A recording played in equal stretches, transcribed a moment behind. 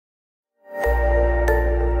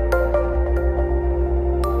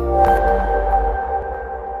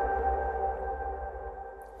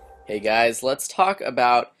Hey guys, let's talk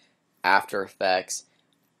about After Effects.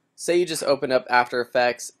 Say you just opened up After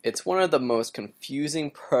Effects. It's one of the most confusing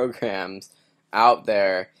programs out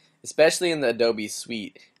there, especially in the Adobe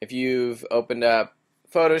suite. If you've opened up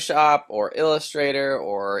Photoshop or Illustrator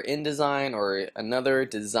or InDesign or another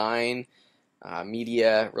design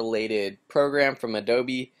media related program from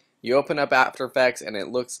Adobe, you open up After Effects and it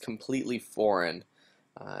looks completely foreign.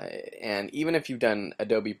 And even if you've done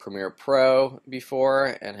Adobe Premiere Pro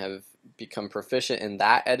before and have become proficient in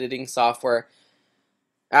that editing software,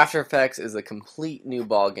 After Effects is a complete new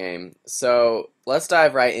ball game. So let's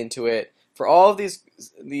dive right into it. For all of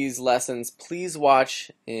these lessons, please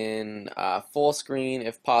watch in full screen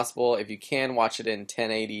if possible. If you can, watch it in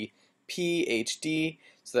 1080p HD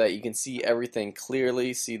so that you can see everything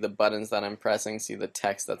clearly, see the buttons that I'm pressing, see the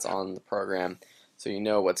text that's on the program, so you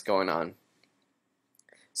know what's going on.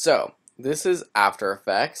 So this is After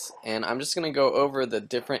Effects, and I'm just going to go over the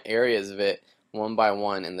different areas of it one by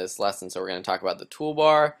one in this lesson. So we're going to talk about the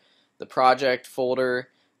toolbar, the project folder,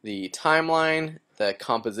 the timeline, the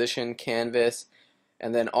composition canvas,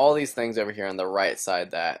 and then all these things over here on the right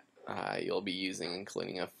side that you'll be using,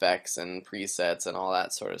 including effects and presets and all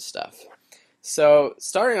that sort of stuff. So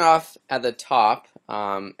starting off at the top,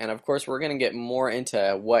 and of course we're going to get more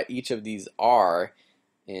into what each of these are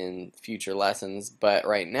in future lessons, but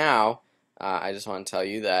right now I just want to tell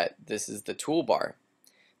you that this is the toolbar.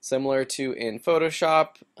 Similar to in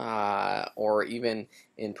Photoshop or even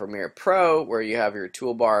in Premiere Pro, where you have your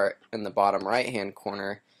toolbar in the bottom right hand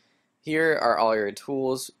corner, here are all your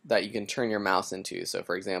tools that you can turn your mouse into. So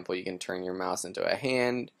for example, you can turn your mouse into a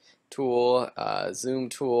hand tool, a zoom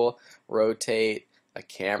tool, rotate, a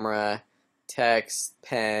camera, text,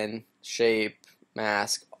 pen, shape,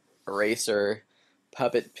 mask, eraser,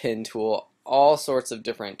 puppet pin tool, all sorts of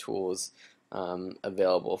different tools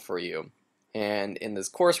available for you. And in this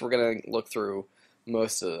course, we're going to look through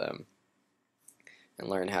most of them and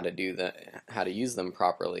learn how to use them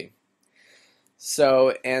properly.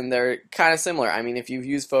 So, and they're kind of similar. I mean, if you've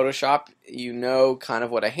used Photoshop, you know kind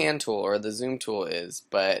of what a hand tool or the zoom tool is,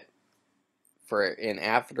 but in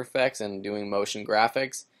After Effects and doing motion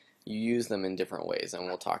graphics, you use them in different ways, and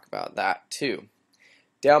we'll talk about that too.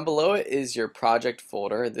 Down below it is your project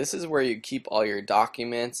folder. This is where you keep all your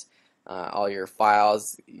documents, all your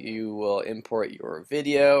files. You will import your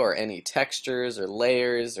video or any textures or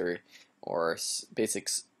layers or basic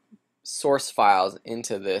source files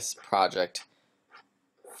into this project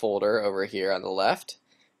folder over here on the left,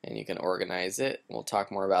 and you can organize it. We'll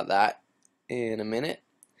talk more about that in a minute.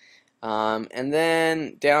 And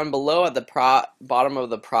then down below at the bottom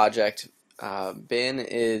of the project bin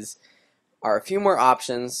are a few more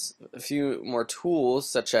options, a few more tools,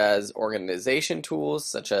 such as organization tools,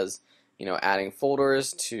 such as adding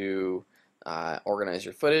folders to organize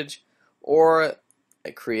your footage, or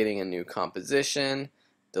creating a new composition,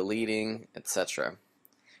 deleting, etc.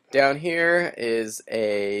 Down here is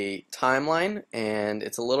a timeline, and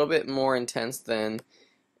it's a little bit more intense than,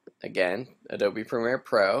 again, Adobe Premiere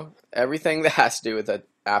Pro. Everything that has to do with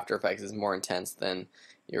After Effects is more intense than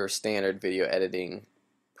your standard video editing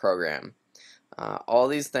program. All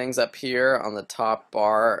these things up here on the top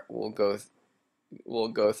bar we'll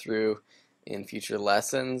go through in future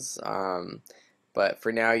lessons, but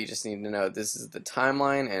for now you just need to know this is the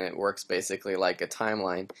timeline, and it works basically like a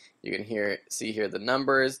timeline. You can see here the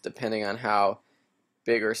numbers depending on how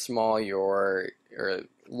big or small or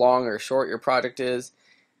long or short your project is.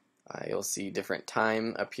 You'll see different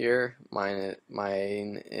time up here.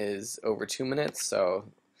 Mine is over 2 minutes, so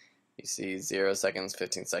you see 0 seconds,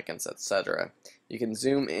 15 seconds, etc. You can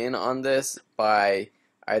zoom in on this by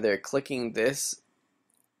either clicking this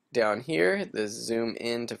down here, this zoom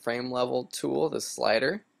in to frame level tool, the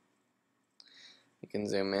slider. You can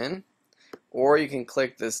zoom in, or you can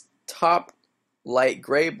click this top light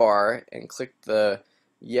gray bar and click the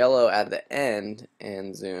yellow at the end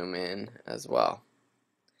and zoom in as well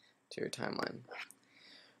to your timeline.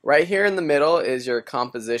 Right here in the middle is your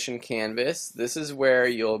composition canvas. This is where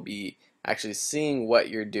you'll be actually seeing what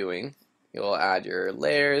you're doing. You'll add your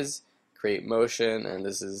layers, create motion, and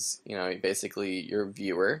this is basically your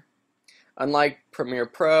viewer. Unlike Premiere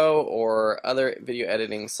Pro or other video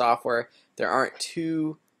editing software, there aren't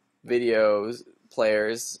two video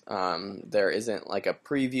players. There isn't like a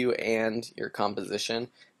preview and your composition.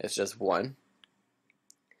 It's just one.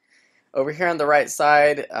 Over here on the right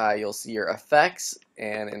side, you'll see your effects,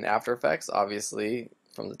 and in After Effects, obviously,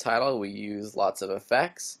 from the title, we use lots of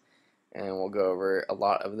effects, and we'll go over a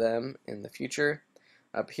lot of them in the future.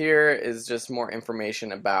 Up here is just more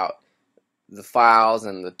information about the files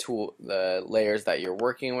and the layers that you're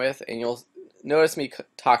working with, and you'll notice me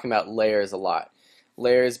talking about layers a lot.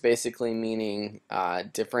 Layers basically meaning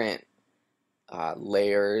different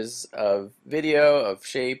layers of video, of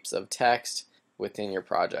shapes, of text within your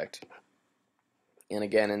project. And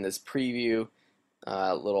again, in this preview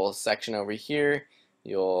little section over here,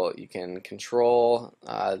 you can control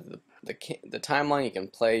the timeline. You can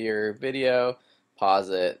play your video, pause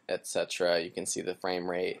it, etc. You can see the frame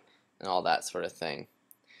rate and all that sort of thing.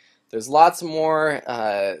 There's lots more.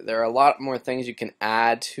 There are a lot more things you can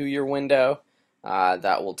add to your window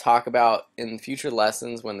that we'll talk about in future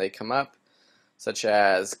lessons when they come up, such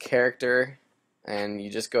as character, and you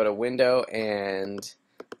just go to window and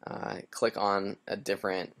click on a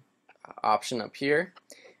different option up here.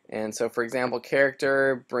 And so, for example,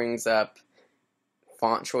 character brings up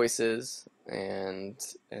font choices and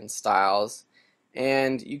styles,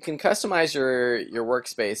 and you can customize your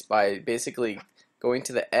workspace by basically going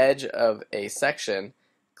to the edge of a section,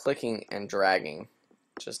 clicking and dragging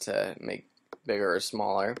just to make bigger or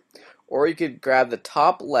smaller. Or you could grab the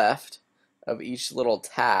top left of each little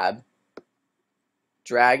tab,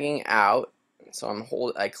 dragging out.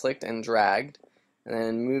 So I clicked and dragged, and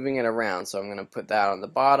then moving it around. So I'm going to put that on the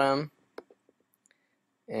bottom,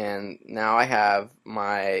 and now I have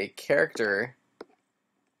my character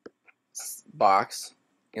box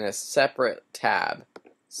in a separate tab,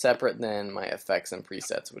 separate than my effects and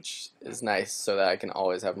presets, which is nice so that I can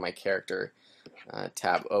always have my character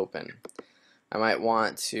tab open. I might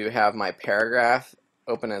want to have my paragraph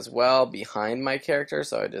open as well behind my character,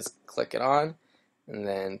 so I just click it on and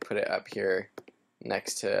then put it up here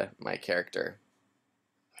next to my character.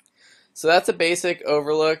 So that's a basic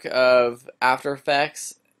overlook of After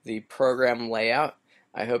Effects, the program layout.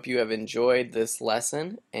 I hope you have enjoyed this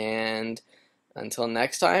lesson, and until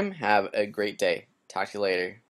next time, have a great day. Talk to you later.